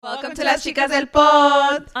Welcome to Las Chicas del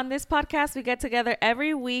Pod. On this podcast, we get together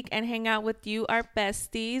every week and hang out with you, our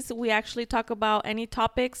besties. We actually talk about any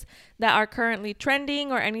topics that are currently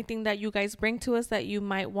trending or anything that you guys bring to us that you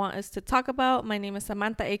might want us to talk about. My name is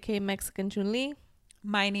Samantha, aka Mexican Chun Li.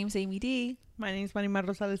 My name's Amy D. My name's Marimar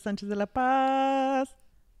Rosales Sanchez de la Paz.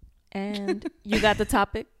 And you got the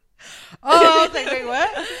topic? Oh, I was like, wait,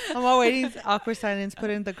 what? I'm all waiting. Awkward silence.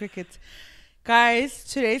 Put in the crickets. Guys,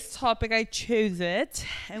 today's topic, I chose it.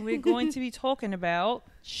 And we're going to be talking about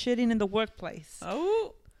shitting in the workplace.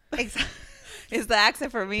 Oh. Is the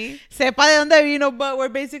accent for me? Sepa de donde vino, but we're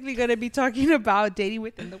basically going to be talking about dating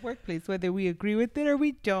within the workplace. Whether we agree with it or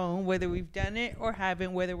we don't. Whether we've done it or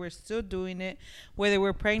haven't. Whether we're still doing it. Whether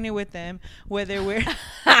we're pregnant with them. Whether we're...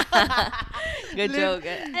 Good joke.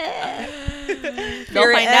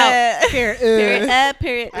 Don't find out.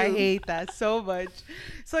 Period. I hate that so much.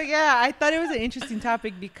 So yeah, I thought it was an interesting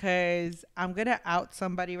topic because I'm gonna out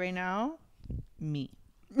somebody right now. Me.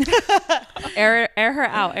 Air her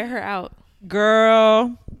out.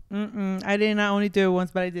 Girl. I did not only do it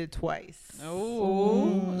once, but I did it twice.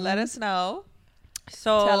 Oh, let us know.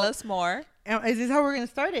 So Tell us more. Is this how we're gonna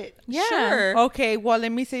start it? Yeah. Sure. Okay. Well,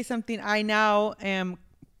 let me say something. I now am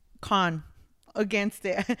against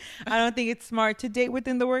it. I don't think it's smart to date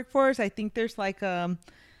within the workforce. I think there's like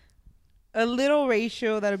a little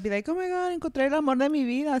ratio that would be like, oh my God, encontré el amor de mi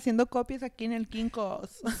vida haciendo copias aquí en el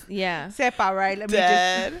Kinko's. Yeah. Sepa, right? Let me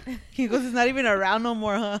Dead. just... Kinko's is not even around no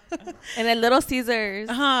more, huh? And then Little Caesars.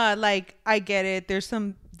 Like, I get it. There's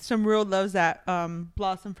some real loves that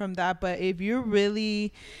blossom from that. But if you're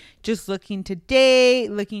really just looking to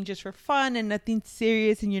date, looking just for fun and nothing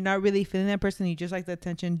serious, and you're not really feeling that person, you just like the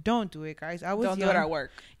attention, don't do it, guys. Don't do it at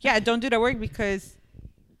work. Yeah, don't do it at work because...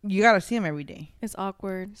 you gotta see them every day. It's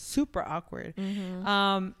awkward. Super awkward. Mm-hmm.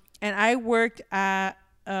 And I worked at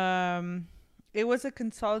it was a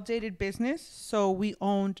consolidated business, so we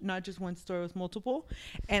owned not just one store, it was multiple.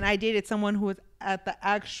 And I dated someone who was at the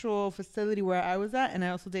actual facility where I was at, and I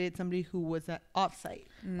also dated somebody who was at offsite.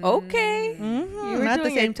 Okay. Mm-hmm. You were Not at the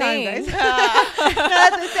doing same your time, thing. guys.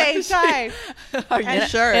 Not at the same time. Are you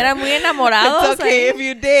sure? Eran muy enamorados. It's okay ahí. if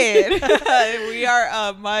you did. We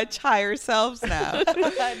are much higher selves now.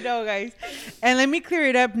 No, guys. And let me clear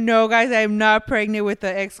it up. No, guys, I am not pregnant with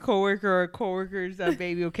an ex-coworker or coworker's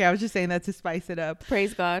baby. Okay, I was just saying that to spice it up.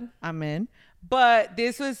 Praise God. Amen. But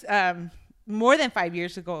this was more than 5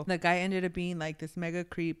 years ago. The guy ended up being like this mega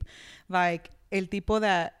creep, like el tipo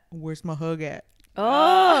that, where's my hug at?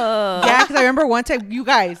 Oh. Yeah, because I remember one time, you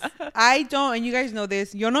guys, I don't, and you guys know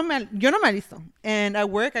this, yo no me listo. And at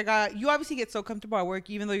work, you obviously get so comfortable at work,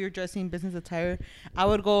 even though you're dressing business attire. I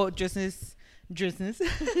would go business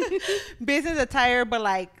attire, but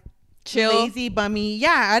like Chill. lazy, bummy.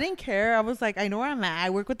 Yeah, I didn't care. I was like, I know where I'm at. I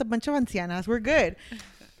work with a bunch of ancianas. We're good.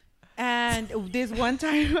 And this one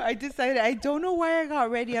time I decided, I don't know why I got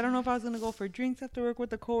ready. I don't know if I was going to go for drinks after work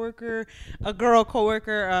with a girl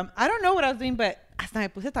coworker. I don't know what I was doing, but hasta me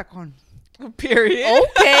puse tacón. Period.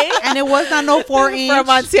 Okay. And it was not no 4-inch. From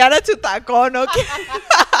anciana to tacón,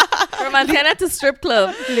 okay? From Montana to strip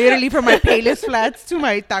club. Literally from my Payless flats to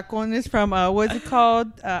my tacones from, what's it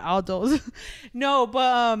called? Aldo's. No,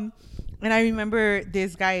 but, and I remember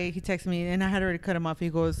this guy, he texted me and I had already cut him off. He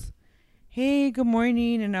goes, hey, good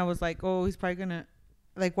morning. And I was like, oh, he's probably gonna,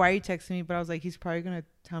 like, why are you texting me? But I was like, he's probably gonna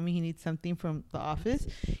tell me he needs something from the office.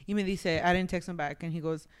 Y me dice, I didn't text him back. And he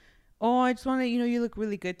goes, oh, I just want to, you look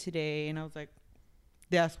really good today. And I was like,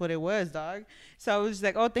 that's what it was, dog. So I was just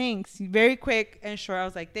like, oh, thanks. Very quick and short. I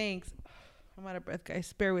was like, thanks. I'm out of breath,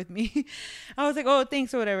 guys. Bear with me. I was like, oh,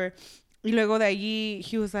 thanks or whatever. Y luego de allí,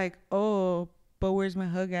 he was like, oh, but where's my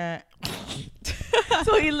hug at?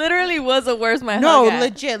 So he literally was a where's my hug No, at?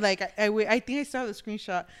 legit. Like, I think I saw the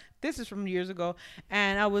screenshot. This is from years ago.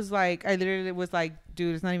 And I was like, I literally was like,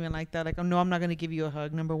 dude, it's not even like that. Like, no, I'm not going to give you a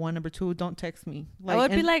hug. Number one. Number two, don't text me. Like, I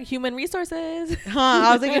would be like human resources.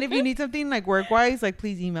 I was like, and if you need something like work-wise, like,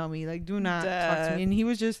 please email me. Like, do not talk to me. And he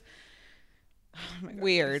was just... oh my God,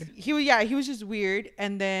 weird. He was just weird.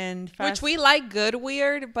 And then... Which we like good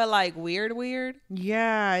weird, but like weird.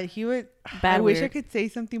 Yeah, he would... Bad I wish I weird. could say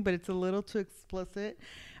something, but it's a little too explicit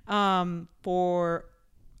for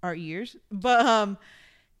our ears. But...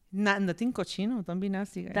 nothing cochino. Don't be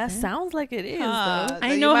nasty, guys. That sounds like it is, though.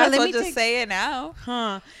 I You know, might but as let well me just take- say it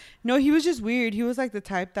now. No, he was just weird. He was like the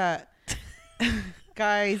type that...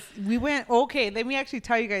 guys, we went... Okay, let me actually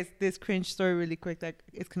tell you guys this cringe story really quick that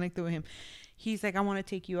is connected with him. He's like, I want to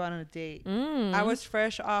take you out on a date. I was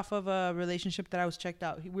fresh off of a relationship that I was checked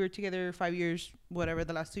out. We were together 5 years, whatever.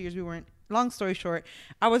 The last 2 years we weren't long story short,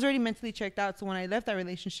 I was already mentally checked out. So when I left that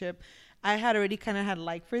relationship, I had already kind of had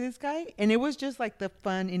like for this guy, and it was just like the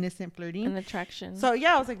fun, innocent flirting, An attraction. So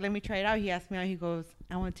yeah, I was like, let me try it out. He asked me out. He goes,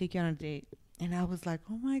 I want to take you on a date. And I was like,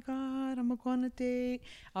 oh my God, I'm going to go on a date.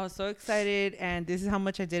 I was so excited. And this is how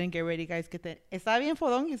much I didn't get ready, guys. Que estaba bien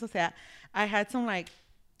fodonguis. O sea, I had some like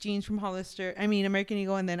jeans from American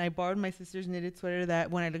Eagle. And then I borrowed my sister's knitted sweater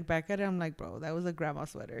that when I look back at it, I'm like, bro, that was a grandma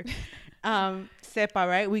sweater. Sepa,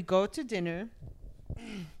 right? We go to dinner.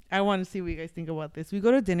 I want to see what you guys think about this. We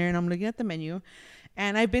go to dinner and I'm looking at the menu.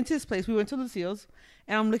 And I've been to this place. We went to Lucille's.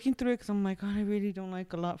 And I'm looking through it because I'm like, oh, I really don't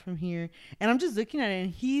like a lot from here. And I'm just looking at it.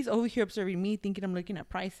 And he's over here observing me, thinking I'm looking at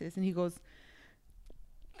prices. And he goes,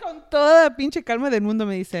 con toda la pinche calma del mundo,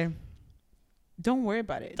 me dice, don't worry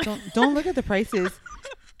about it. Don't look at the prices.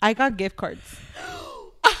 I got gift cards.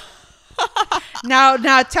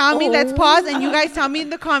 Now tell me, let's pause. And you guys tell me in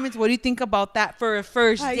the comments, what do you think about that for a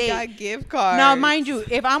first date? I got gift cards. Now, mind you,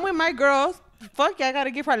 if I'm with my girls, fuck yeah, I got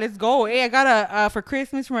a gift card. Let's go. Hey, I got a for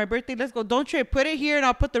Christmas for my birthday. Let's go. Don't trip. Put it here and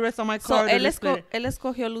I'll put the rest on my card. So él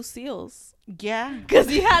escogió Lucille's. Yeah. Because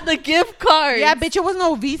he had the gift card. Yeah, bitch, it was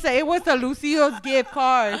no Visa. It was the Lucille's gift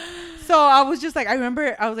card. So I was just like, I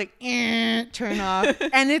remember I was like, turn off.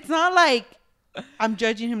 And it's not like I'm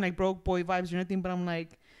judging him like broke boy vibes or nothing, but I'm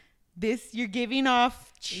like, this, you're giving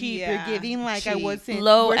off cheap. Yeah, you're giving like cheap. I wasn't.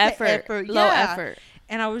 Low worth the effort. Low Yeah. effort.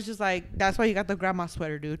 And I was just like, that's why you got the grandma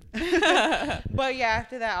sweater, dude. But yeah,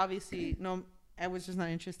 after that, obviously, no, I was just not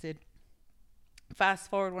interested. Fast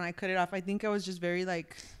forward when I cut it off, I think I was just very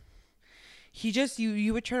like, he just,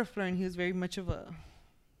 you would try to flirt and he was very much of a,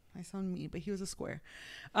 I sound mean, but he was a square.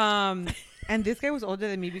 And this guy was older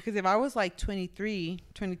than me because if I was like 23,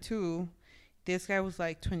 22, this guy was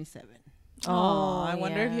like 27. Oh, I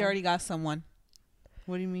wonder if he yeah. already got someone.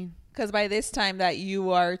 What do you mean? Because by this time that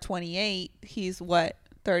you are 28, he's what,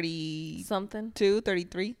 30 Something.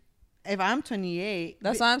 33? If I'm 28,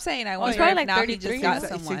 That's what I'm saying. I wonder probably if like now he 33. just got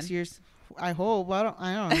It's like someone. 6 years. I hope. I don't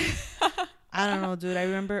know. I don't know, dude. I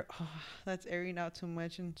remember, that's airing out too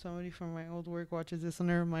much, and somebody from my old work watches this, so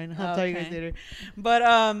never mind. I'll tell you guys Okay. later.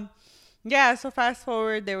 But yeah. So fast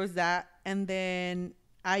forward, there was that, and then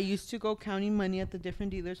I used to go counting money at the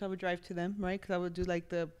different dealers. I would drive to them, right? Because I would do like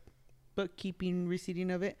the bookkeeping,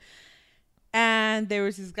 receipting of it. And there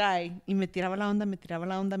was this guy, y me tiraba la onda, me tiraba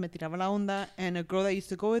la onda, me tiraba la onda. And a girl that used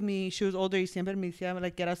to go with me, she was older, y siempre me decía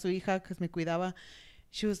like que era su hija, because me cuidaba.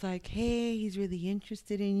 She was like, hey, he's really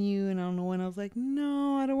interested in you. And I don't know when. I was like,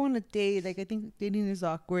 no, I don't want to date. Like, I think dating is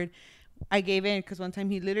awkward. I gave in because one time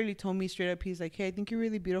he literally told me straight up, he's like, hey, I think you're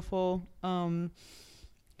really beautiful.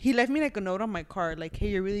 He left me like a note on my card, like, hey,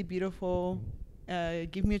 you're really beautiful.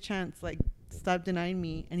 Give me a chance. Like, stop denying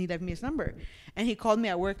me. And he left me his number. And he called me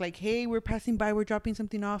at work like, hey, we're passing by. We're dropping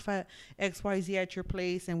something off at XYZ at your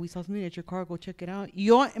place. And we saw something at your car. Go check it out.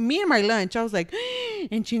 Me and my lunch. I was like,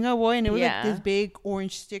 and chinga boy. And it was like this big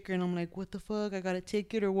orange sticker. And I'm like, what the fuck? I got a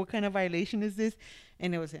ticket, or what kind of violation is this?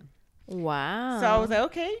 And it was him. Wow. So I was like,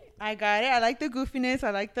 okay, I got it. I like the goofiness.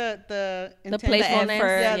 I like the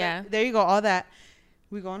playfulness. Yeah. There you go. All that.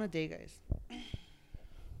 We go on a date, guys.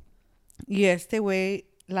 Yes, the way,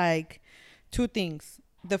 like, two things.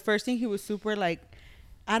 The first thing, he was super like,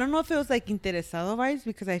 I don't know if it was like interesado vibes,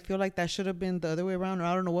 because I feel like that should have been the other way around, or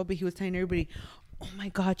I don't know what, but he was telling everybody, oh my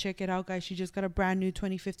God, check it out, guys. She just got a brand new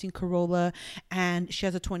 2015 Corolla and she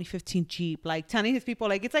has a 2015 Jeep. Like, telling his people,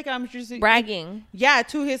 like, it's like I'm just bragging. Yeah,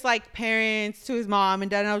 to his like parents, to his mom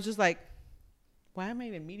and dad. And I was just like, why am I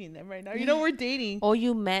even meeting them right now? You know, we're dating. Oh,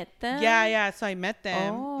 you met them? Yeah. So I met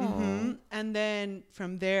them. Oh. And then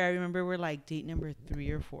from there, I remember we're like date number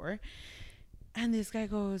 3 or 4. And this guy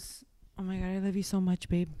goes, oh my God, I love you so much,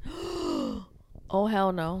 babe. Oh,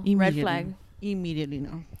 hell no. Red flag. Immediately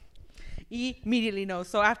no.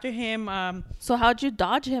 So after him, so how'd you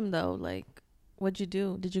dodge him though? Like, what'd you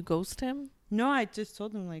do? Did you ghost him? No, I just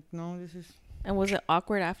told him like, no, this is. And was it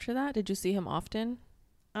awkward after that? Did you see him often?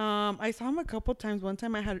 I saw him a couple times. One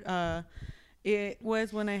time I had, it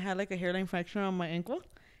was when I had like a hairline fracture on my ankle,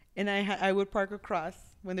 and I would park across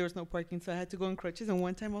when there was no parking, so I had to go in crutches. And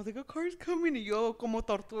one time I was like, a car's coming, and yo como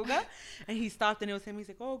tortuga, and he stopped, and it was him. He's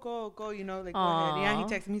like, oh, go, you know, like, go ahead. Yeah, he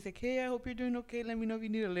texted me. He's like, hey, I hope you're doing okay. Let me know if you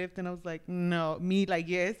need a lift. And I was like, no, me like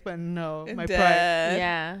yes, but no, my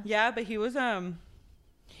pride. Yeah, but he was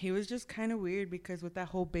just kind of weird, because with that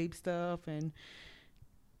whole babe stuff, and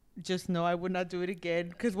just no, I would not do it again.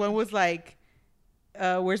 Because one was like,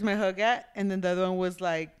 where's my hug at? And then the other one was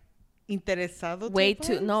like, interesado. Way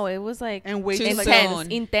too, no, it was like, and way too too intense, soon.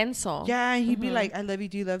 intenso. Yeah, and he'd be like, I love you,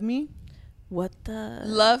 do you love me? What the?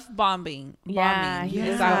 Love bombing. Yeah, Bombing. he Is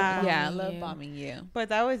was that- love yeah, bombing love you. bombing you. But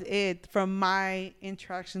that was it from my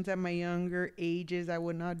interactions at my younger ages. I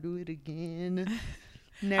would not do it again.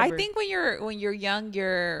 Never. I think when you're young,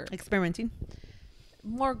 you're Experimenting.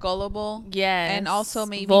 more gullible. Yes. And also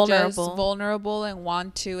maybe just vulnerable and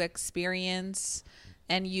want to experience.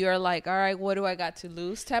 And you're like, all right, what do I got to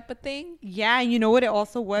lose type of thing? Yeah, and you know what it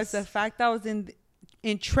also was? The fact that I was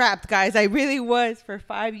entrapped, guys. I really was for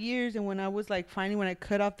 5 years. And when I was like, finally, when I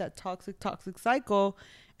cut off that toxic cycle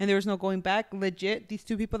and there was no going back, legit, these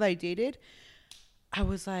two people that I dated, I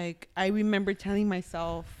was like, I remember telling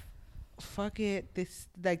myself, fuck it. This,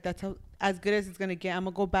 like, that's how, as good as it's going to get. I'm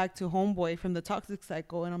going to go back to homeboy from the toxic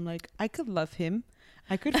cycle. And I'm like, I could love him.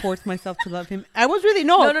 I could force myself to love him. I was really,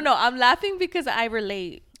 No. I'm laughing because I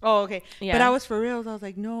relate. Oh, okay. Yeah. But I was for real. I was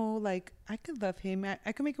like, no, like, I could love him.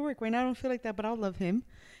 I could make it work. Right now, I don't feel like that, but I'll love him.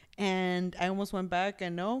 And I almost went back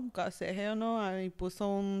and no, God said, hell no. I put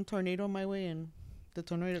some tornado my way and the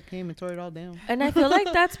tornado came and tore it all down. And I feel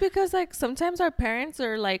like that's because like sometimes our parents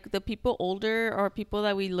or like the people older or people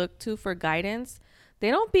that we look to for guidance, they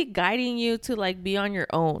don't be guiding you to like be on your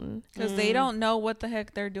own. Because they don't know what the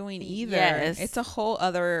heck they're doing either. Yes. It's a whole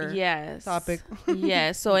other topic. Yes.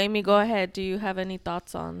 Yes. So Amy, go ahead. Do you have any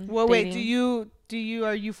thoughts on Well, wait, dating?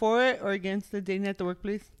 are you for it or against the dating at the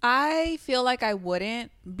workplace? I feel like I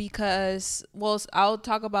wouldn't because, well, I'll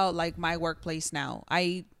talk about like my workplace now.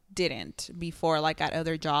 I didn't before, like at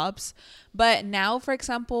other jobs. But now, for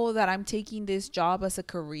example, that I'm taking this job as a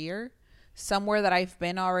career, somewhere that I've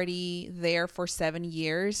been already there for 7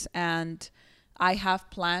 years and I have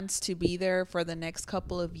plans to be there for the next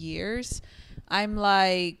couple of years. I'm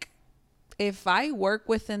like, if I work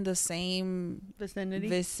within the same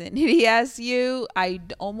vicinity as you,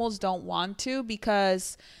 almost don't want to,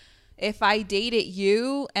 because if I dated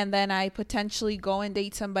you and then I potentially go and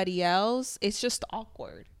date somebody else, it's just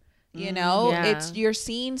awkward. You know, it's you're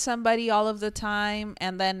seeing somebody all of the time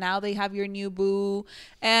and then now they have your new boo.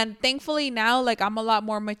 And thankfully now, like, I'm a lot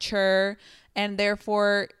more mature and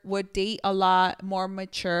therefore would date a lot more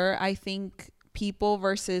mature, I think, people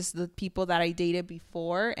versus the people that I dated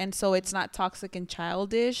before. And so it's not toxic and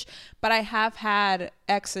childish, but I have had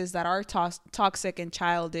exes that are toxic and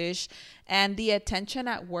childish, and the attention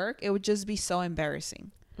at work, it would just be so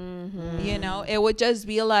embarrassing. You know, it would just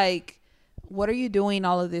be like, what are you doing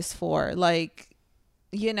all of this for? Like,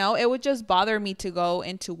 you know, it would just bother me to go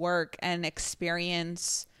into work and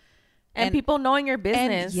experience and people knowing your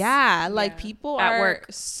business. And like people at are work.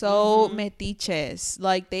 so metiches.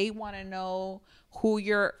 Like they want to know who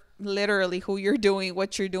you're doing,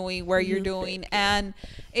 what you're doing, where you're doing. And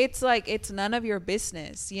it's like, it's none of your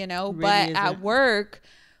business, you know, Really but isn't. at work,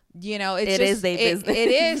 you know, it's It is their business. It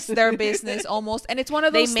is their business almost. And it's one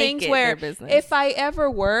of They those make things it where their business. if I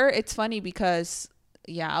ever were, it's funny because,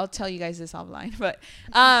 yeah, I'll tell you guys this offline, but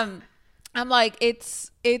I'm like, it's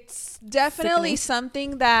definitely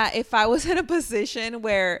something that if I was in a position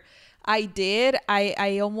where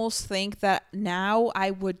I almost think that now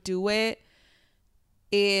I would do it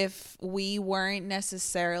if we weren't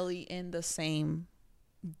necessarily in the same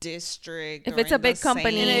district. If or it's in a big the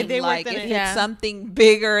company. same, And if they like worked in if it. it's something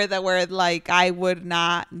bigger that where like I would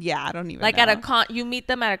not, I don't even Like know. at you meet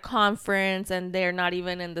them at a conference and they're not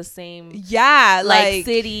even in the same like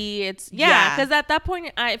city. It's Yeah. because at that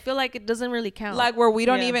point I feel like it doesn't really count. like where we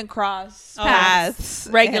don't Yeah. even cross Oh. paths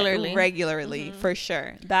Regularly. for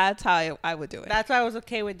sure. That's how I would do it. That's why I was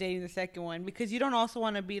okay with dating the second one, because you don't also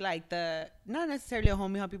want to be like not necessarily a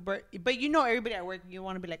homie happy, but you know everybody at work, you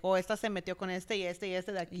want to be like, oh, esta se metió con este y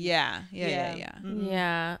este de aquí. yeah.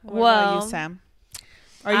 yeah. What Well, about you, Sam?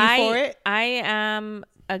 Are you for it? I am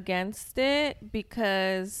against it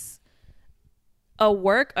because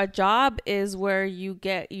a job is where you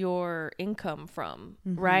get your income from,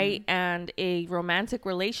 right? And a romantic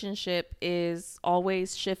relationship is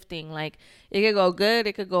always shifting. Like it could go good,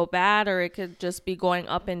 it could go bad, or it could just be going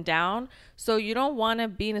up and down. So you don't want to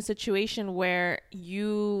be in a situation where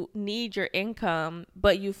you need your income,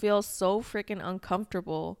 but you feel so freaking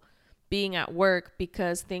uncomfortable being at work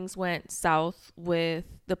because things went south with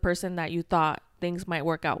the person that you thought things might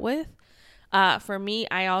work out with. For me,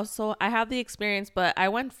 I have the experience, but I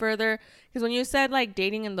went further because when you said like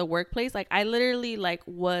dating in the workplace, like I literally like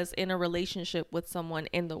was in a relationship with someone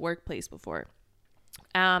in the workplace before.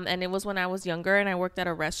 And it was when I was younger and I worked at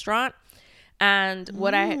a restaurant. And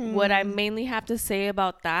what I mainly have to say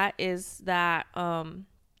about that is that,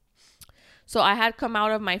 so I had come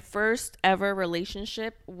out of my first ever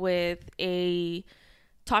relationship with a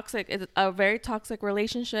toxic. It's a very toxic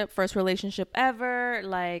relationship, first relationship ever,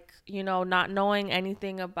 like, you know, not knowing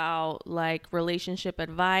anything about like relationship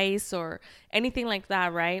advice or anything like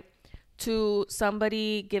that, right? To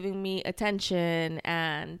somebody giving me attention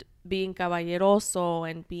and being caballeroso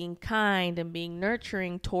and being kind and being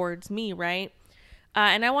nurturing towards me, right?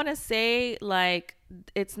 And I want to say, like,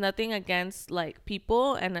 it's nothing against like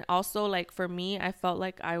people, and also like for me, I felt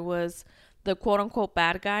like I was the quote unquote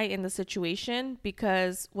bad guy in the situation,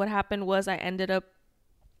 because what happened was I ended up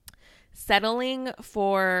settling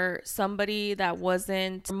for somebody that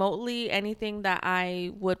wasn't remotely anything that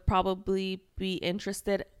I would probably be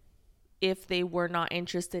interested if they were not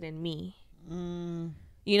interested in me.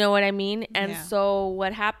 You know what I mean? And so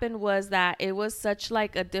what happened was that it was such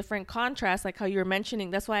like a different contrast, like how you were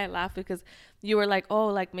mentioning. That's why I laughed, because you were like, oh,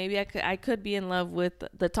 like maybe I could be in love with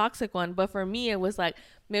the toxic one. But for me, it was like,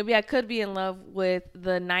 maybe I could be in love with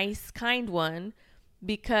the nice, kind one,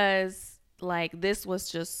 because like this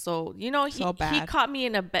was just so, you know, he caught me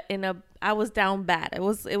in a I was down bad. It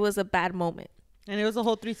was a bad moment. And it was a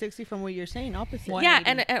whole 360 from what you're saying, opposite. Yeah,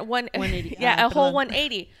 and 180. Yeah, a whole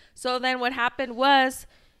 180. So then what happened was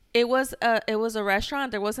it was a restaurant.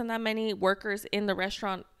 There wasn't that many workers in the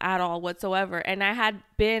restaurant at all whatsoever. And I had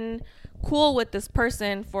been cool with this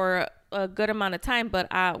person for a good amount of time,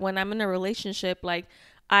 but when I'm in a relationship, like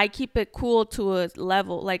I keep it cool to a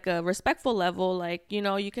level, like a respectful level. Like, you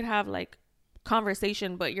know, you could have like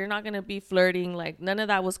conversation, but you're not gonna be flirting. Like none of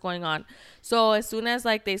that was going on. So as soon as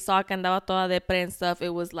like they saw que andaba toda depre and stuff, it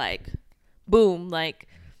was like boom, like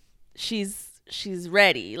she's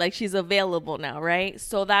ready, like she's available now, right?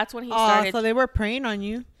 So that's when he started. So they were preying on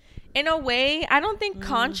you in a way. I don't think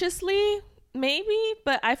consciously, maybe,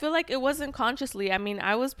 but I feel like it wasn't consciously. I mean,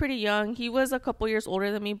 I was pretty young. He was a couple years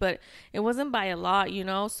older than me, but it wasn't by a lot, you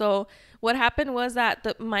know. So what happened was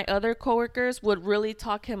that my other coworkers would really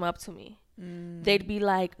talk him up to me. They'd be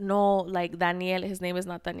like, no, like Daniel, his name is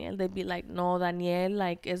not Daniel. They'd be like, no, Daniel,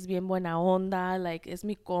 like, es bien buena onda, like, es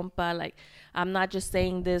mi compa, like, I'm not just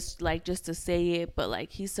saying this, like, just to say it, but,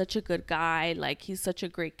 like, he's such a good guy, like, he's such a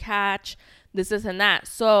great catch, this and that.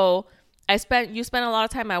 So you spend a lot of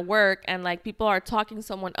time at work, and, like, people are talking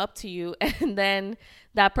someone up to you, and then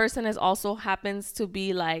that person also happens to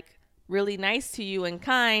be, like, really nice to you and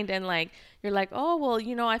kind, and like you're like, oh well,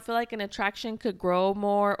 you know, I feel like an attraction could grow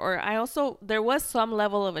more. Or there was some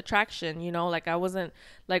level of attraction, you know, like I wasn't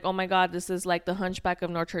like, oh my god, this is like the Hunchback of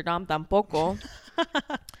Notre Dame, tampoco.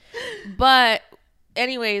 But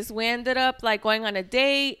anyways, we ended up like going on a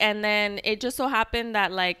date, and then it just so happened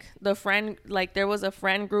that like there was a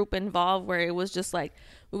friend group involved where it was just like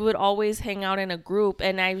we would always hang out in a group,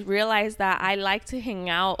 and I realized that I like to hang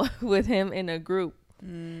out with him in a group.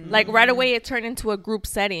 Like right away it turned into a group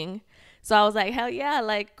setting. So I was like, hell yeah,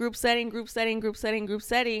 like group setting.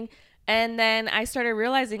 And then I started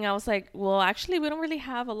realizing, I was like, well, actually we don't really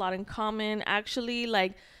have a lot in common. Actually,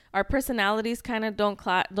 like our personalities kind of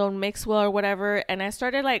don't mix well or whatever. And I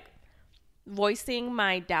started like voicing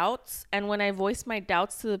my doubts. And when I voiced my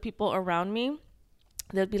doubts to the people around me,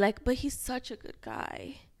 they'd be like, but he's such a good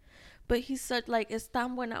guy. But he's such like, es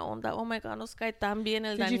tan buena onda. Oh my god, nos cae tan bien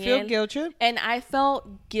el Daniel. Did you feel guilty? And I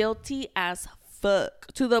felt guilty as fuck,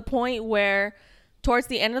 to the point where towards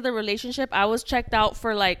the end of the relationship, I was checked out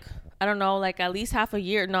for like, I don't know, like at least half a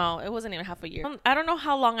year. No, it wasn't even half a year. I don't know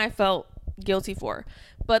how long I felt guilty for.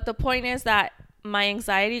 But the point is that my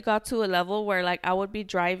anxiety got to a level where like I would be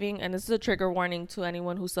driving, and this is a trigger warning to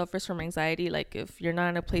anyone who suffers from anxiety. Like if you're not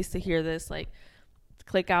in a place to hear this, like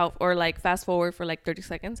click out or like fast forward for like 30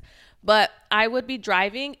 seconds. But I would be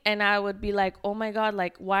driving and I would be like, oh my god,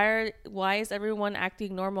 like why is everyone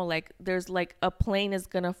acting normal? Like there's like a plane is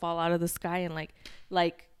gonna fall out of the sky and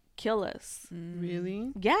like kill us.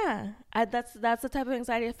 Really? Yeah. That's the type of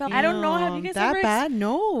anxiety I felt. I don't know, have you guys that ever bad?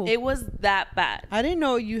 No, it was that bad. I didn't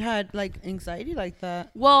know you had like anxiety like that.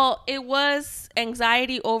 Well, it was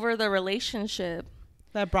anxiety over the relationship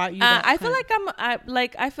that brought you I feel like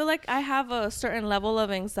I feel like I have a certain level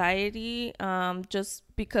of anxiety just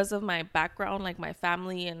because of my background, like my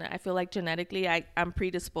family, and I feel like genetically I'm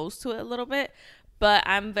predisposed to it a little bit, but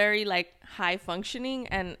I'm very like high functioning,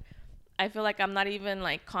 and I feel like I'm not even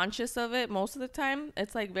like conscious of it most of the time.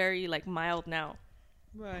 It's like very like mild now.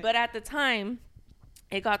 Right. But at the time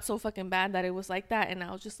it got so fucking bad that it was like that, and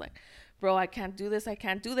I was just like, bro, I can't do this.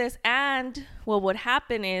 And what would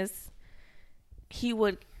happen is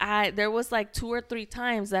there was like 2 or 3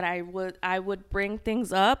 times that I would bring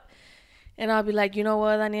things up, And I'll be like, you know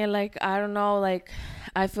what, Daniel, like, I don't know, like,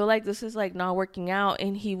 I feel like this is like not working out.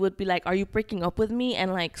 And he would be like, are you breaking up with me?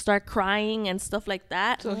 And like start crying and stuff like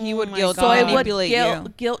that. So he would my guilt God. So it would manipulate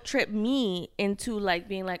you. guilt trip me into like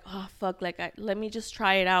being like, oh fuck, like let me just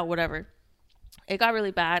try it out, whatever. It got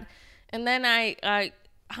really bad. And then I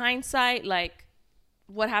hindsight, like,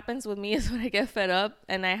 what happens with me is when I get fed up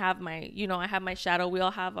and I have my shadow. We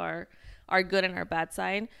all have our good and our bad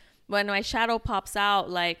side. When my shadow pops out,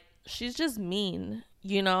 like, she's just mean,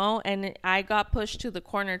 and I got pushed to the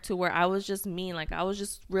corner to where I was just mean. Like, I was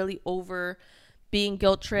just really over being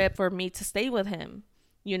guilt tripped for me to stay with him,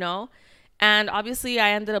 and obviously I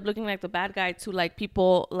ended up looking like the bad guy to like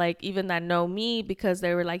people like even that know me, because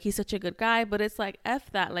they were like, he's such a good guy. But it's like,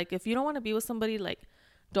 F that. Like, if you don't want to be with somebody, like,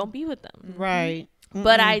 don't be with them. Right.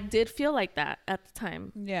 But I did feel like that at the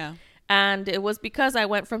time. Yeah. And it was because I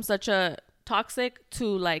went from such a toxic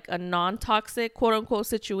to like a non-toxic quote unquote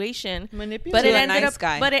situation. But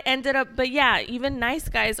it ended up, but yeah, even nice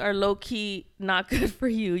guys are low key not good for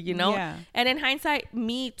you, Yeah. And in hindsight,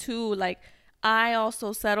 me too, like, I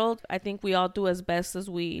also settled. I think we all do as best as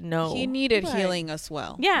we know. He needed healing as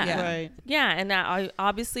well. Yeah. Right. Yeah. And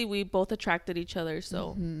obviously we both attracted each other.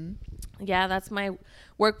 So yeah, that's my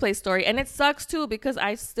workplace story. And it sucks too, because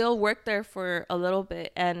I still worked there for a little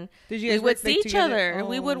bit, and we would see each other.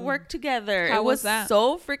 We would work together. How it was that?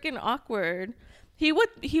 so freaking awkward. He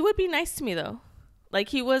would be nice to me though. Like,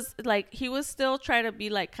 he was still trying to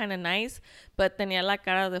be like kind of nice, but tenía la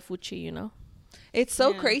cara de fuchi, It's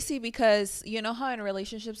so crazy because you know how in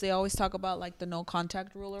relationships they always talk about like the no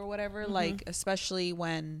contact rule or whatever, like especially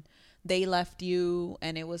when they left you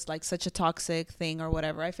and it was like such a toxic thing or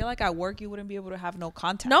whatever. I feel like at work you wouldn't be able to have no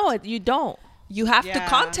contact. No, you don't. You have to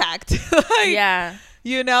contact. Like,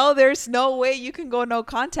 there's no way you can go no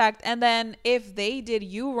contact. And then if they did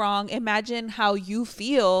you wrong, imagine how you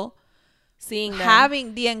feel seeing them.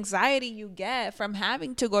 Having the anxiety you get from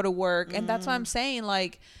having to go to work. And that's what I'm saying,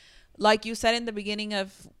 like you said in the beginning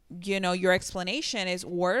of, your explanation is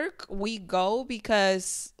work. We go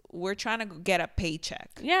because we're trying to get a paycheck.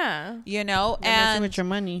 Yeah. And with your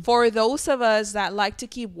money. For those of us that like to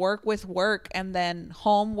keep work with work and then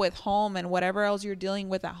home with home and whatever else you're dealing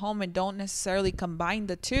with at home and don't necessarily combine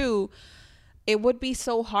the two, it would be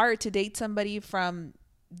so hard to date somebody from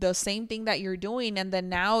the same thing that you're doing, and then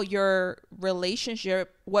now your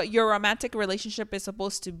relationship, what your romantic relationship is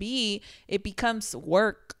supposed to be, it becomes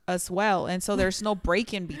work as well, and so there's no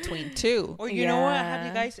break in between too. Or you know what, have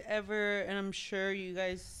you guys ever, and I'm sure you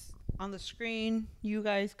guys on the screen, you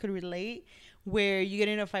guys could relate, where you get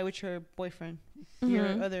in a fight with your boyfriend,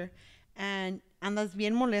 your other, and andas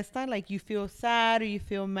bien molesta, like you feel sad or you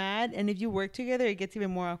feel mad, and if you work together it gets even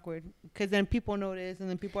more awkward, because then people notice and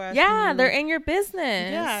then people are asking you. They're in your business.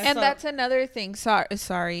 And that's another thing.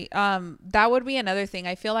 Sorry. That would be another thing.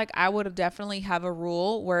 I feel like I would definitely have a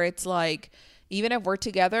rule where it's like, even if we're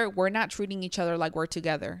together, we're not treating each other like we're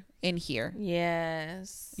together in here.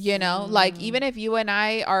 Yes. Like, even if you and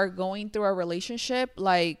I are going through a relationship,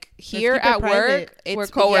 like here at work, we're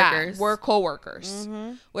coworkers. We're coworkers.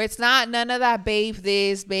 Where it's not none of that babe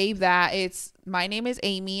this, babe that. It's my name is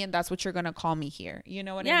Amy and that's what you're gonna call me here. You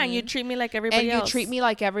know what I mean? Yeah, and you treat me like everybody else. You treat me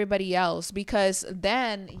like everybody else, because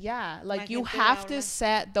then like you have to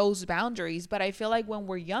set those boundaries. But I feel like when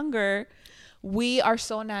we're younger, we are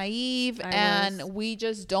so naive and we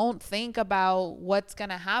just don't think about what's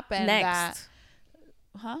gonna happen next.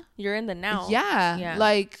 You're in the now. Yeah.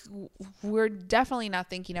 Like, we're definitely not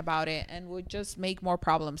thinking about it, and would just make more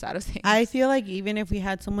problems out of things. I feel like even if we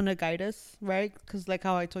had someone to guide us, right? Because like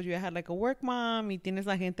how I told you, I had like a work mom, y tienes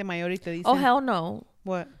la gente mayor y te dicen, oh hell no.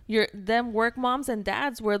 What? Them work moms and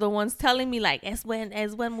dads were the ones telling me like, es buen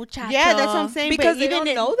muchacho. Yeah, that's what I'm saying. Because but they even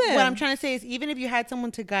don't know them. What I'm trying to say is, even if you had someone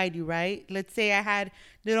to guide you, right? Let's say I had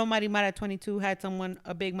little Marimar at 22, had someone,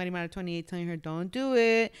 a big Marimar at 28 telling her, don't do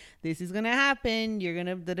it. This is going to happen. You're going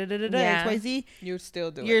to XYZ. You're still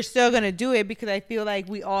doing You're still going to do it, because I feel like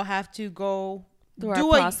we all have to go through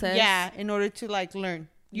our process. In order to like learn.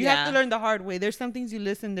 You have to learn the hard way. There's some things you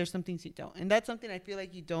listen, there's some things you don't. And that's something I feel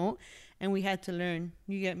like you don't. And we had to learn.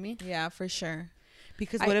 You get me? Yeah, for sure.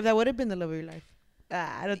 Because what if that would have been the love of your life?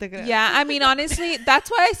 I don't think. Yeah, I mean, honestly,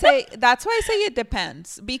 that's why I say it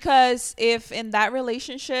depends. Because if in that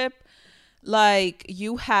relationship, like,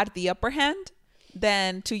 you had the upper hand,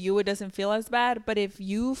 then to you it doesn't feel as bad. But if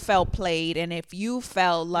you felt played and if you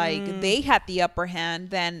felt like they had the upper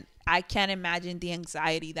hand, then I can't imagine the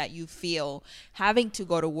anxiety that you feel having to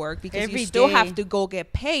go to work, because you still have to go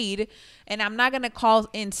get paid. And I'm not going to call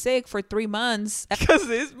in sick for 3 months because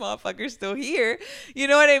this motherfucker's still here. You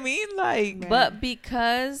know what I mean? Like, but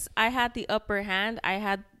because I had the upper hand, I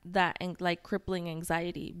had like crippling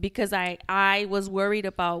anxiety because I was worried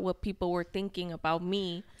about what people were thinking about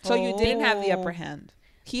me. So you didn't have the Oh. upper hand.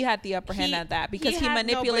 He had the upper hand He- at that because he he had- no, but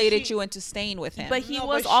manipulated she- you into staying with him. But he No,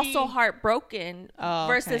 was but also she- heartbroken Oh,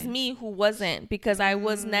 versus okay. me who wasn't because I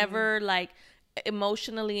was never like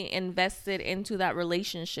emotionally invested into that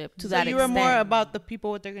relationship to So that you extent. were more about the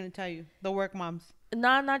people, what they're going to tell you, the work moms.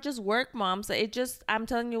 Not just work moms. It just, I'm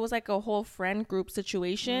telling you, it was like a whole friend group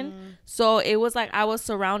situation. So it was like I was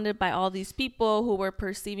surrounded by all these people who were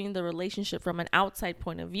perceiving the relationship from an outside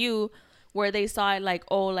point of view, where they saw it like,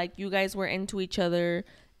 oh, like you guys were into each other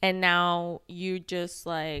and now you just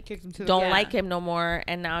like Kicked him to the don't curb. like him no more,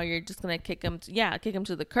 and now you're just gonna kick him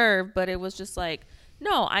to the curb. But it was just like,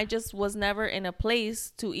 no, I just was never in a place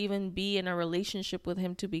to even be in a relationship with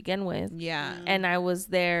him to begin with. Yeah. And I was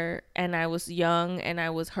there and I was young and I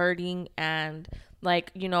was hurting, and like,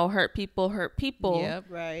 you know, hurt people. Yep.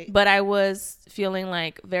 Right. But I was feeling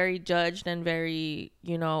like very judged and very,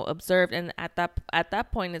 you know, observed. And at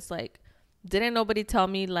that point, it's like, didn't nobody tell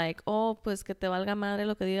me like, oh, pues que te valga madre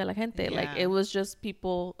lo que diga la gente. Yeah. Like, it was just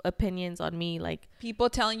people opinions on me, like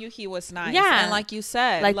People telling you he was nice. Yeah. And like you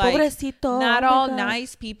said, like pobrecito, not oh my all God.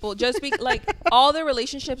 nice people. Just be like all the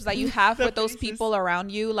relationships that you have The with those faces. people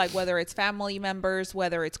around you, like whether it's family members,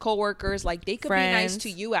 whether it's coworkers, like they could be nice Friends. to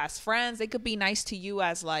you as friends. They could be nice to you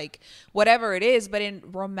as like whatever it is. But in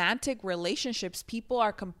romantic relationships, people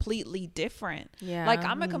are completely different. Yeah. Like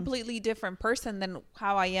I'm a completely different person than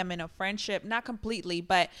how I am in a friendship. Not completely,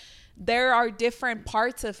 but there are different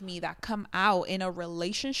parts of me that come out in a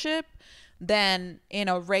relationship than in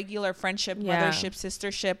a regular friendship, Yeah. mothership,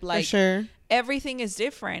 sistership. Like sure. everything is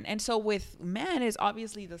different. And so with men is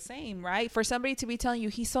obviously the same, right? For somebody to be telling you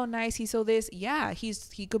he's so nice, he's so this, yeah, he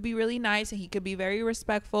could be really nice and he could be very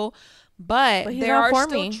respectful, but But he's there not are for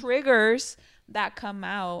still me. triggers that come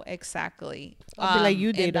out exactly I'll be like, you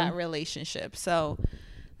in date that him. relationship. So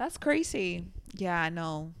that's crazy. Yeah, I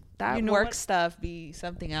know. That You know work what? stuff be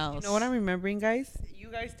something else. You know what I'm remembering, guys? You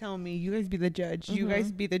guys tell me. You guys be the judge. You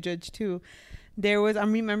guys be the judge too.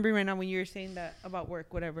 I'm remembering right now when you were saying that about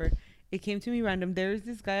work, whatever. It came to me random. There's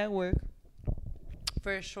this guy at work.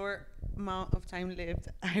 For a short amount of time lived,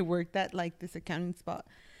 I worked at like this accounting spot.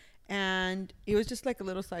 And it was just like a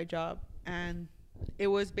little side job. And it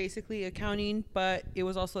was basically accounting, but it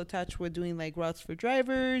was also attached with doing like routes for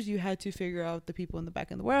drivers. You had to figure out the people in the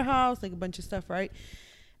back in the warehouse, like a bunch of stuff, right?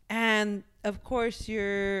 And of course,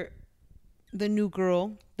 you're the new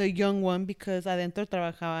girl, the young one, because adentro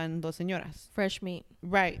trabajaban dos señoras. fresh meat.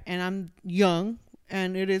 Right. And I'm young,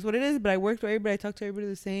 and it is what it is, but I worked with everybody. I talked to everybody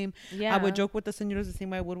the same. Yeah. I would joke with the señoras the same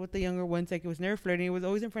way I would with the younger ones. Like, it was never flirting. It was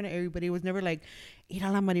always in front of everybody. It was never like, ir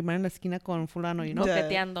a la marimar en la esquina con fulano, you know?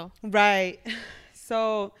 Coqueteando. Right.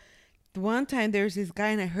 So one time there was this guy,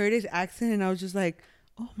 and I heard his accent, and I was just like,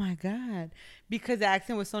 oh my God, because the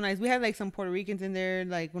accent was so nice. We had like some Puerto Ricans in there,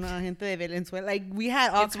 like una gente de Valenzuela. Like, we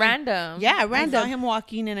had all It's random. Yeah, I random. I saw saw him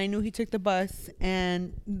walking, and I knew he took the bus,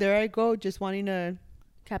 and there I go, just wanting to.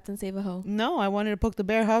 Captain Save a Ho. No, I wanted to poke the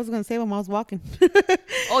bear. How I was gonna save him? I was walking.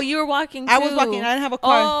 Oh, you were walking too. I was walking. I didn't have a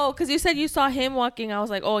car. Oh, because you said you saw him walking. I was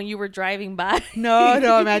like, oh, and you were driving by. No,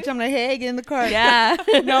 imagine I'm like, hey, get in the car. Yeah.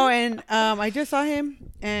 No, and I just saw him,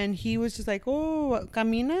 and he was just like, oh,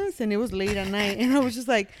 caminas, and it was late at night, and I was just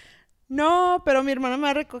like, no, pero mi hermana me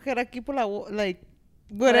va a recoger aquí por la like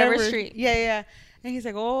whatever street. Yeah. And he's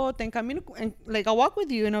like, oh, te encamino, and like, I'll walk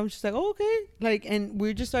with you. And I was just like, oh, okay. Like, and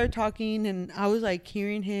we just started talking, and I was like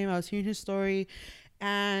hearing him. I was hearing his story,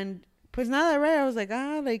 and pues nada, right? I was like,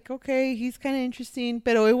 like, okay, he's kind of interesting,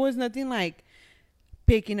 pero it was nothing like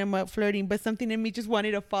picking him up, flirting, but something in me just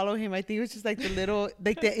wanted to follow him. I think it was just like the little,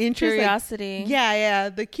 like the interest, Curiosity. like, yeah,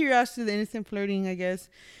 the curiosity, the innocent flirting, I guess.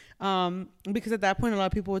 Because at that point, a lot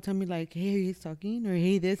of people would tell me like, hey, he's talking, or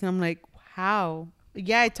hey, this, and I'm like, how?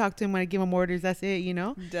 Yeah, I talk to him when I give him orders. That's it, you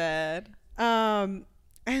know. Dead. And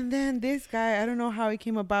then this guy, I don't know how it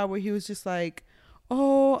came about, where he was just like,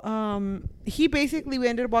 he basically, we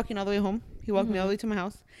ended up walking all the way home. He walked me all the way to my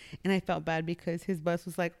house, and I felt bad because his bus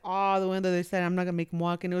was like all the way on the other side. I'm not gonna make him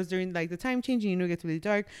walk, and it was during like the time changing, you know, it gets really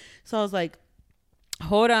dark. So I was like,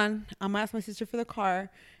 hold on, I'm gonna ask my sister for the car,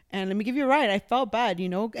 and let me give you a ride. I felt bad, you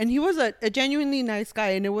know. And he was a genuinely nice guy,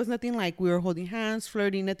 and it was nothing like we were holding hands,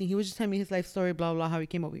 flirting, nothing. He was just telling me his life story, blah blah, how he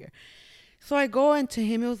came over here. So I go, and to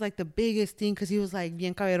him it was like the biggest thing, because he was like,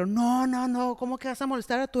 bien caballero, no, ¿cómo que vas a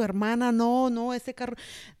molestar a tu hermana? No, ese carro,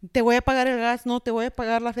 te voy a pagar el gas, no, te voy a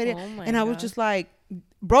pagar la feria. Oh my And I was God. just like,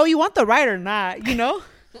 bro, you want the ride or not, you know?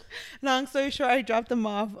 Long story short, I dropped him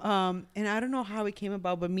off, and I don't know how it came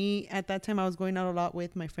about, but me, at that time, I was going out a lot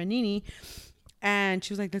with my friend Nini, and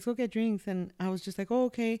she was like, let's go get drinks, and I was just like, oh,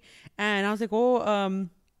 okay. And I was like,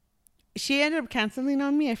 she ended up canceling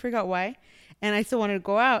on me. I forgot why. And I still wanted to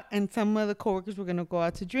go out. And some of the coworkers were going to go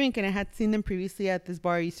out to drink. And I had seen them previously at this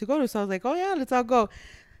bar I used to go to. So I was like, oh, yeah, let's all go.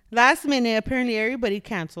 Last minute, apparently everybody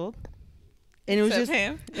canceled. And it was just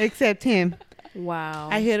him. Except him. Wow.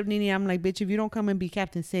 I hit up Nini. I'm like, bitch, if you don't come and be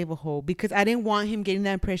Captain Save a Hole. Because I didn't want him getting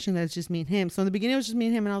that impression that it's just me and him. So in the beginning, it was just me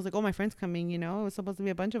and him. And I was like, oh, my friend's coming. You know, it was supposed to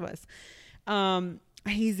be a bunch of us.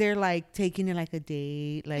 He's there like taking it like a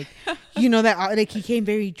date, like you know that like he came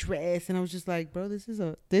very dressed, and I was just like, bro, this is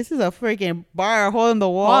a freaking bar, hole in the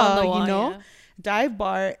wall, you know, dive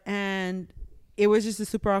bar, and it was just a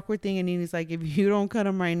super awkward thing. And he's like, if you don't cut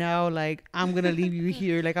him right now, like I'm gonna leave you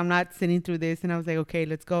here, like I'm not sitting through this. And I was like, okay,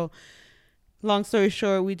 let's go. Long story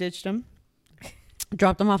short, we ditched him.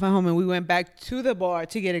 Dropped him off at home, and we went back to the bar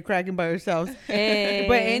to get it cracking by ourselves. Hey.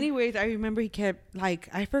 But anyways, I remember he kept like,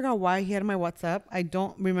 I forgot why he had my WhatsApp. I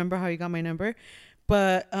don't remember how he got my number,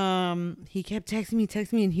 but he kept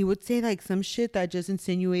texting me, and he would say like some shit that just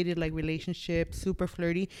insinuated like relationship, super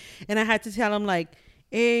flirty. And I had to tell him like,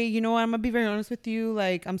 hey, you know what? I'm gonna be very honest with you.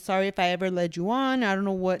 Like, I'm sorry if I ever led you on. I don't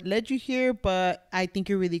know what led you here, but I think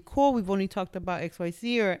you're really cool. We've only talked about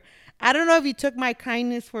XYZ, or I don't know if he took my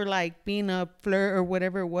kindness for like being a flirt or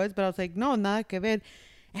whatever it was, but I was like, no, nada que ver.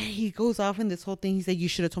 And he goes off in this whole thing. He's like, you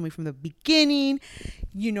should have told me from the beginning.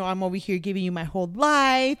 You know, I'm over here giving you my whole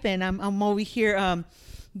life, and I'm over here,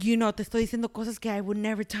 you know, te estoy diciendo cosas que I would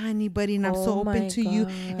never tell anybody, and I'm so open to you.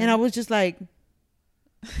 And I was just like,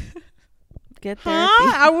 get therapy.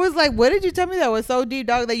 I was like, what did you tell me that was so deep,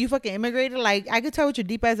 dog, that you fucking immigrated? Like, I could tell with your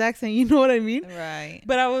deep ass accent, you know what I mean? Right.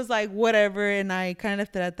 But I was like, whatever. And I kind of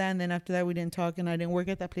left it at that. And then after that, we didn't talk, and I didn't work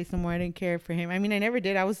at that place no more. I didn't care for him. I mean, I never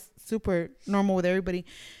did. I was super normal with everybody.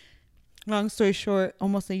 Long story short,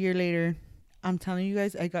 almost a year later, I'm telling you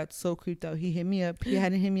guys, I got so creeped out. He hit me up. He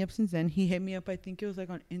hadn't hit me up since then. He hit me up, I think it was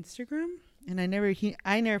like on Instagram. And I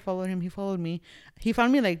never followed him. He followed me. He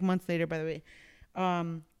found me like months later, by the way.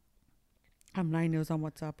 I'm lying. It was on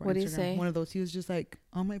WhatsApp or what Instagram. Did he say? One of those. He was just like,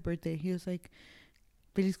 on my birthday, he was like,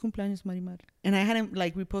 Feliz cumpleaños, Marimar. And I hadn't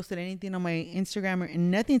like reposted anything on my Instagram or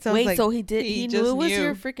nothing. So wait, I was like, so he did? He knew it was knew.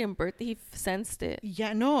 your freaking birthday. He sensed it.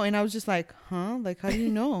 yeah, no. And I was just like, huh? Like, how do you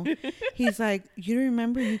know? He's like, you don't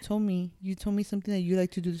remember? You told me something that you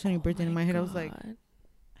like to do this on your birthday. And in my head, I was like, I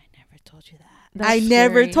never told you that. That's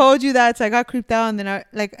never scary. told you that. So I got creeped out. And then I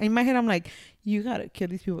like in my head, I'm like, you gotta kill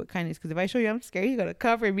these people with kindness, because if I show you I'm scared, you gotta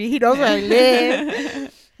cover me. He knows where I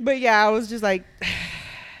live. But yeah, I was just like,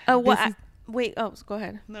 wait. Oh, go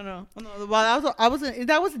ahead. no. Well,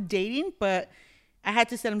 that was dating, but I had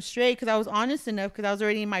to set him straight because I was honest enough, because I was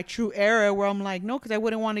already in my true era where I'm like, no, because I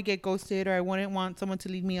wouldn't want to get ghosted, or I wouldn't want someone to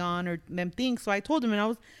lead me on or them things. So I told him, and I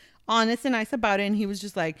was honest and nice about it, and he was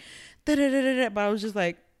just like, da-da-da-da-da. But I was just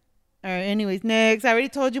like, all right, anyways, next. I already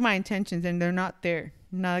told you my intentions, and they're not there.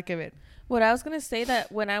 Nada que ver. What I was going to say, that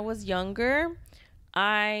when I was younger,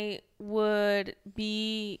 I would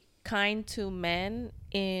be kind to men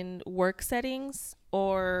in work settings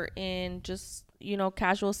or in just, you know,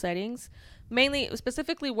 casual settings, mainly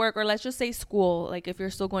specifically work, or let's just say school, like if you're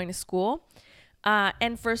still going to school.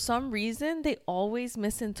 And for some reason, they always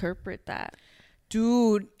misinterpret that.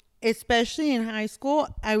 Dude, especially in high school,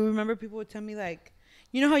 I remember people would tell me like,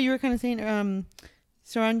 you know how you were kind of saying,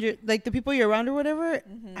 surround your, like the people you're around or whatever.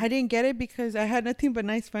 Mm-hmm. I didn't get it because I had nothing but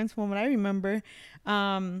nice friends from what I remember.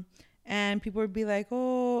 And people would be like,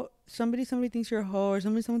 oh, somebody thinks you're a hoe, or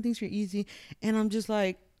someone thinks you're easy. And I'm just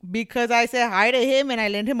like, because I said hi to him and I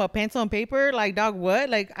lent him a pencil and paper, like, dog, what?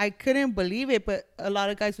 Like, I couldn't believe it. But a lot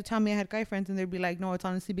of guys would tell me I had guy friends, and they'd be like, no, it's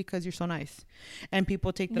honestly because you're so nice. And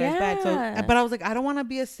people take that as bad. So, but I was like, I don't want to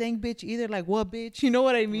be a saying bitch either. Like, what, bitch? You know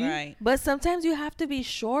what I mean? Right. But sometimes you have to be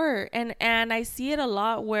sure. And I see it a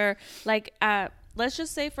lot where, like, let's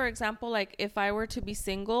just say, for example, like if I were to be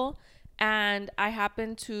single and I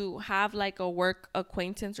happen to have like a work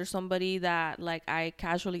acquaintance or somebody that like I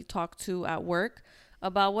casually talk to at work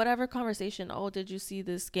about whatever conversation. Oh, did you see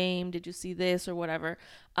this game? Did you see this or whatever?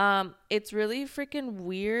 It's really freaking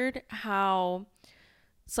weird how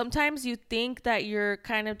sometimes you think that you're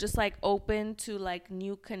kind of just like open to like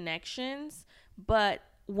new connections, but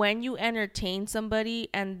when you entertain somebody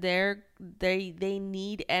and they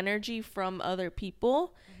need energy from other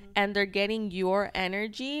people, and they're getting your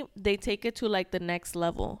energy, they take it to like the next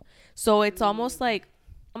level. So it's almost like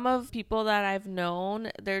some of people that I've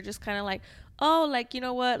known, they're just kind of like, oh, like, you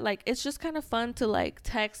know what, like it's just kind of fun to like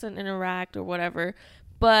text and interact or whatever.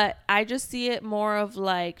 But I just see it more of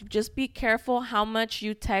like, just be careful how much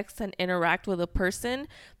you text and interact with a person,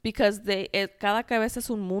 because cada cabeza es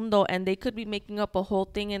un mundo, and they could be making up a whole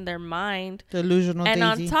thing in their mind. Delusional And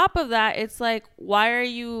Daisy. on top of that, it's like, why are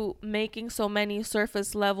you making so many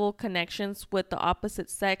surface level connections with the opposite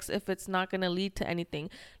sex if it's not going to lead to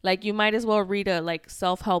anything? Like, you might as well read a like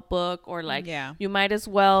self-help book, or like you might as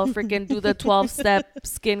well freaking do the 12-step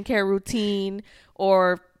skincare routine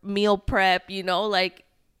or meal prep, you know, like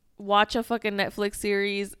watch a fucking Netflix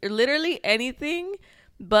series, or literally anything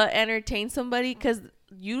but entertain somebody, because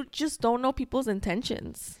you just don't know people's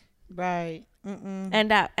intentions. Right.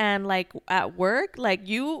 And like at work, like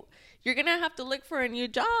you're gonna have to look for a new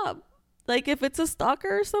job. Like if it's a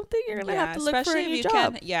stalker or something, you're gonna have to look for a new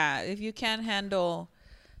job. If you can't handle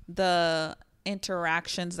the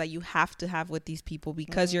interactions that you have to have with these people,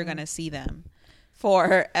 because you're gonna see them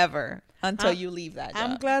forever until you leave that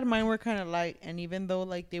job. I'm glad mine were kind of light, and even though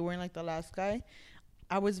like they weren't like the last guy,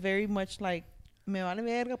 I was very much like me vale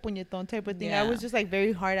verga puñetón type of thing. I was just like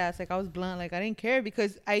very hard ass, like I was blunt, like I didn't care,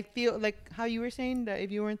 because I feel like how you were saying that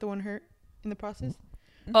if you weren't the one hurt in the process.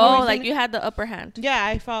 Oh, like you had the upper hand. Yeah,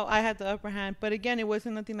 I felt I had the upper hand, but again, it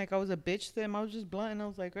wasn't nothing like I was a bitch to them. I was just blunt, and I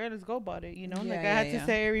was like, all right, let's go about it, you know. Like I had to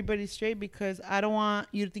say everybody straight, because I don't want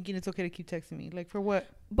you thinking it's okay to keep texting me. Like for what?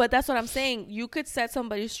 But that's what I'm saying. You could set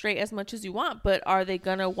somebody straight as much as you want, but are they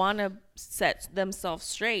gonna want to set themselves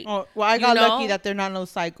straight? Oh, well, I got lucky that they're not no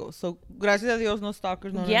psychos. So gracias a Dios, no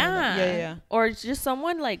stalkers. No, yeah. Or just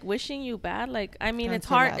someone like wishing you bad. Like, I mean, it's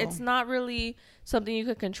hard. It's not really something you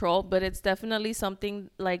could control, but it's definitely something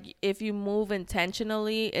like if you move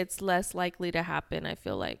intentionally, it's less likely to happen, I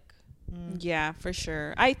feel like. Yeah, for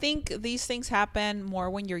sure. I think these things happen more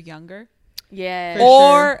when you're younger. Yeah.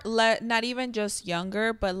 Or not even just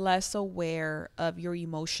younger, but less aware of your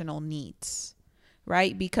emotional needs,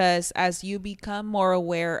 right? Because as you become more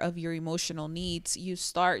aware of your emotional needs, you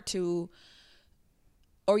start to,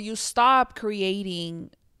 or you stop creating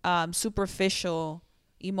superficial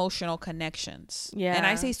emotional connections. Yeah. And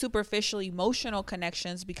I say superficial emotional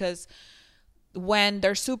connections because when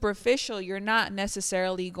they're superficial, you're not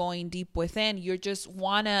necessarily going deep within. You just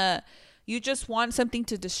want something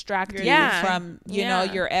to distract you from, you know,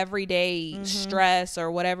 your everyday stress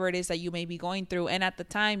or whatever it is that you may be going through. And at the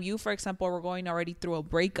time, you, for example, were going already through a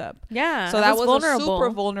breakup. Yeah. So that was vulnerable. A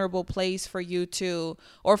super vulnerable place for you to,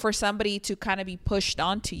 or for somebody to kind of be pushed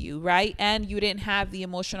onto you, right? And you didn't have the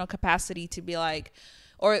emotional capacity to be like,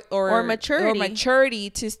 or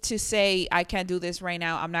maturity to say, I can't do this right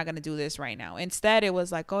now. I'm not going to do this right now. Instead, it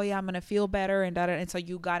was like, oh yeah, I'm going to feel better. And so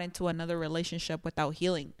you got into another relationship without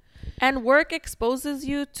healing. And work exposes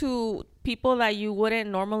you to people that you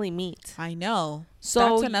wouldn't normally meet. I know.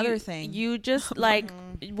 So that's another thing. You just like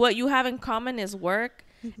what you have in common is work.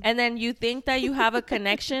 And then you think that you have a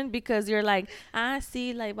connection because you're like,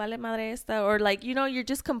 sí, like, vale madre esta. Or like, you know, you're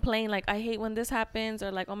just complaining like, I hate when this happens.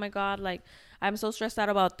 Or like, oh my God, like, I'm so stressed out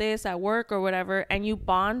about this at work or whatever. And you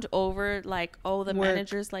bond over like, oh, the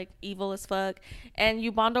manager's like evil as fuck. And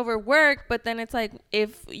you bond over work. But then it's like,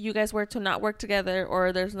 if you guys were to not work together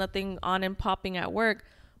or there's nothing on and popping at work,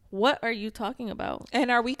 what are you talking about?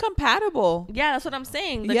 And are we compatible? Yeah, that's what I'm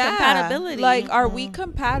saying. The compatibility. Like, are we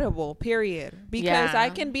compatible, period? Because I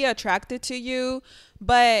can be attracted to you,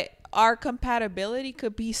 but our compatibility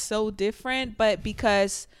could be so different. But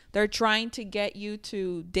because they're trying to get you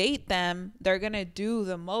to date them, they're going to do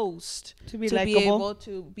the most to be able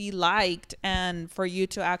to be liked and for you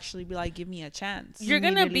to actually be like, give me a chance. You're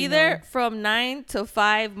going to be there from 9 to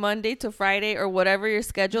 5, Monday to Friday, or whatever your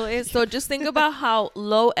schedule is. So just think about how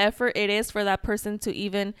low effort it is for that person to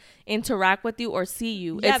even interact with you or see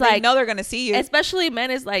you. Yeah, it's like, know they're going to see you. Especially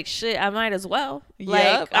men is like, shit, I might as well.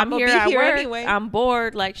 Like, I'm here at work. Anyway. I'm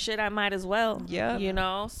bored. Like, shit, I might as well. Yeah. You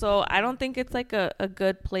know? So I don't think it's like a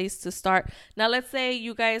good place to start. Now let's say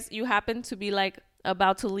you happen to be like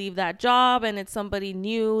about to leave that job and it's somebody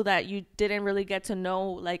new that you didn't really get to know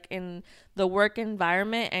like in the work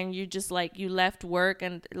environment, and you just like you left work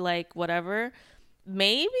and like whatever,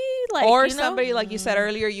 maybe like, or somebody like you said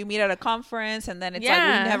earlier, you meet at a conference and then it's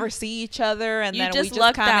like we never see each other, and then we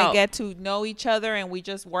just kind of get to know each other, and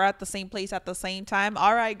we're at the same place at the same time.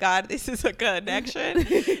 All right, God, this is a connection.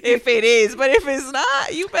 If it is, but if it's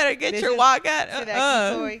not, you better get your walk at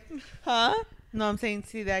huh? No, I'm saying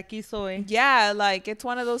si de aquí soy. Yeah, like it's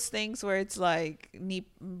one of those things where it's like ni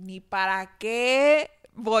para qué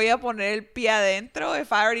voy a poner el pie adentro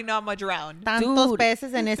if I already know I'm gonna drown? Tantos Dude.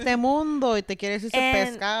 peces en este mundo y te quieres ese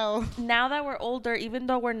And pescado. now that we're older, even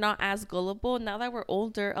though we're not as gullible, now that we're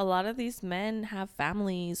older, a lot of these men have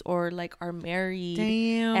families or like are married.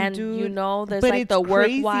 Damn, And dude. you know, there's But like it's the work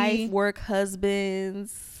crazy. wife, work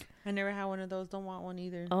husbands. I never had one of those. Don't want one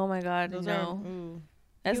either. Oh my God, Those no. are ooh.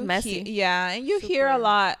 That's You messy. Yeah, and you hear a Super.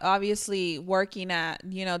 lot, obviously, working at,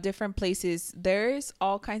 different places. There's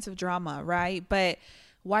all kinds of drama, right? But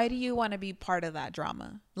why do you want to be part of that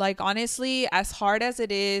drama? Like, honestly, as hard as it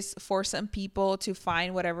is for some people to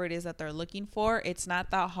find whatever it is that they're looking for, it's not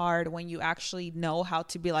that hard when you actually know how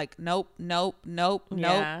to be like, nope, nope, nope,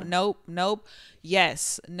 Yeah. nope, nope, nope,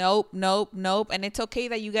 yes, nope, nope, nope. And it's okay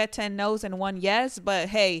that you get 10 no's and 1 yes, but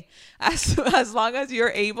hey, as long as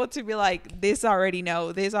you're able to be like, this already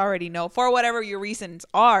no, for whatever your reasons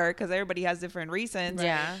are, because everybody has different reasons.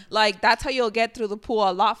 Yeah. Like, that's how you'll get through the pool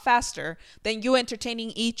a lot faster than you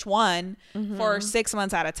entertaining each one for 6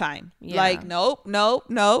 months at a time. Yeah. Like, nope, nope,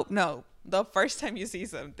 nope, nope. The first time you see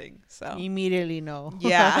something. So Immediately no.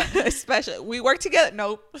 yeah, especially we work together.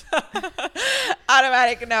 Nope.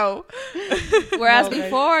 Automatic no. Whereas No, guys.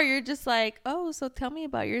 before, you're just like, oh, so tell me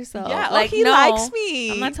about yourself. Yeah, like, he no, likes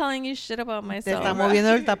me. I'm not telling you shit about Te myself. está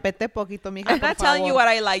moviendo el tapete poquito, mija. I'm por not telling you favor. what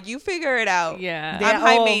I like. You figure it out. Yeah. They- I'm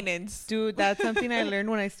high oh, maintenance. Dude, that's something I learned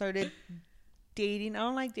when I started dating. I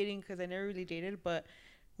don't like dating because I never really dated, but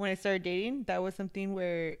when I started dating, that was something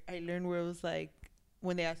where I learned where it was like,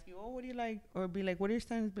 when they ask you, oh, what do you like? Or be like, what are your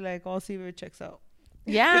standards? Be like, oh, I'll see if it checks out.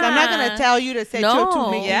 Yeah. 'Cause I'm not going to tell you to set you No. to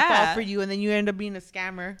make Yeah. me fall for you, and then you end up being a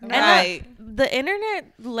scammer. And Right. the internet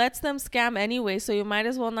lets them scam anyway, so you might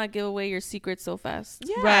as well not give away your secrets so fast.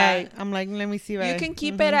 Yeah. Right. I'm like, let me see. You Right. can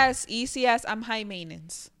keep it as easy as I'm high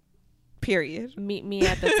maintenance. Period. Meet me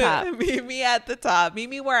at the top. Meet me at the top. Meet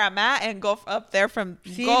me where I'm at and go up there from.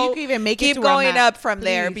 See go, if you can even make it keep to where I'm going at, up from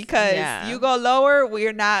there please. because Yeah. you go lower,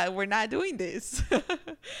 we're not doing this.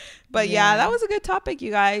 But yeah, Yeah. that was a good topic,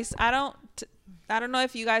 you guys. I don't know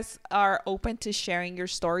if you guys are open to sharing your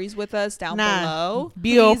stories with us down below.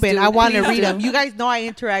 Be Please open. do. I want to Please read do. them. You guys know I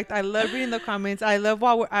interact. I love reading the comments. I love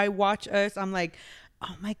while I watch us. I'm like,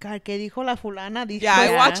 oh my God, ¿qué dijo la fulana? Dijo Yeah, I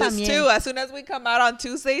Yeah. watch us también. too. As soon as we come out on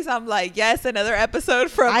Tuesdays, I'm like, yes, another episode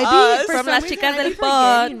from I us. be, for From some las reason, chicas I be del forgetting,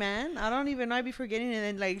 pod. man. I don't even know. I be forgetting, and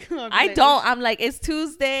then like I'll be I like, don't. I'm like, it's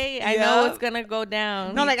Tuesday. I know Yeah. it's gonna go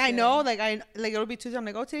down. No, like I too. know, like it'll be Tuesday. I'm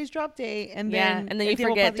like, oh, today's drop day, and yeah, then and then you el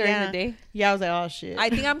tiempo forget pasa, during yeah. the day. Yeah, I was like, oh shit. I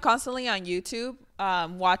think I'm constantly on YouTube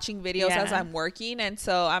watching videos as Yeah. I'm working, and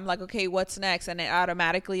so I'm like, okay, what's next? And it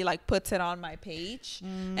automatically like puts it on my page,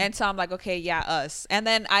 and so I'm like, okay, yeah, us. And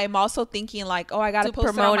then I'm also thinking like, oh, I gotta To post it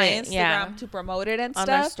on promote my it, Instagram yeah. to promote it and On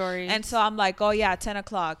our stuff. stories. And so I'm like, oh yeah, 10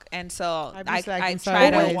 o'clock, and so I be I slacking, try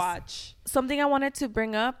sorry, to guys. watch. Something I wanted to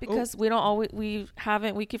bring up because we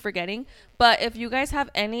keep forgetting, but if you guys have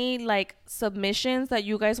any like submissions that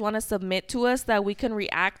you guys want to submit to us that we can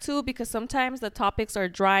react to, because sometimes the topics are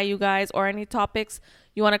dry, you guys, or any topics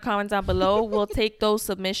you want to comment down below, we'll take those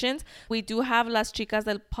submissions. We do have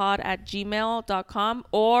laschicasdelpod@gmail.com,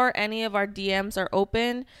 or any of our DMs are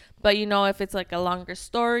open. But if it's like a longer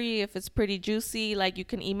story, if it's pretty juicy, like you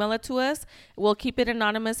can email it to us. We'll keep it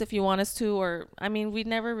anonymous if you want us to, or I mean, we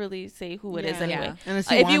never really say who it is Yeah. anyway. Yeah.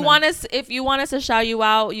 Unless If you want us to shout you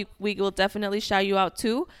out, we will definitely shout you out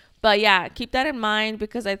too. But yeah, keep that in mind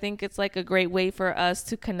because I think it's like a great way for us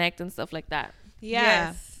to connect and stuff like that. Yeah.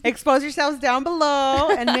 Yes. Expose yourselves down below,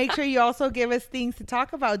 and make sure you also give us things to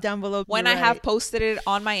talk about down below. When You're I have right. posted it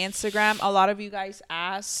on my Instagram, a lot of you guys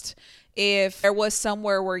asked if there was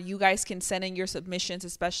somewhere where you guys can send in your submissions,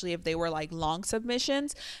 especially if they were like long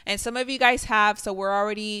submissions. And some of you guys have, so we're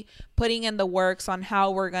already putting in the works on how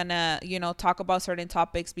we're gonna, talk about certain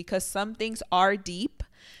topics, because some things are deep.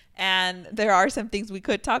 And there are some things we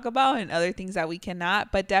could talk about and other things that we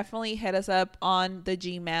cannot. But definitely hit us up on the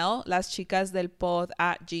Gmail,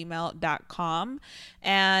 laschicasdelpod@gmail.com.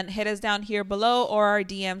 And hit us down here below or our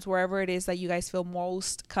DMs, wherever it is that you guys feel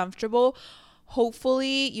most comfortable.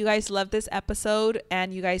 Hopefully you guys love this episode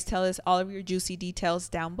and you guys tell us all of your juicy details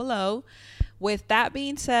down below. With that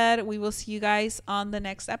being said, we will see you guys on the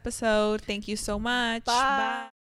next episode. Thank you so much. Bye.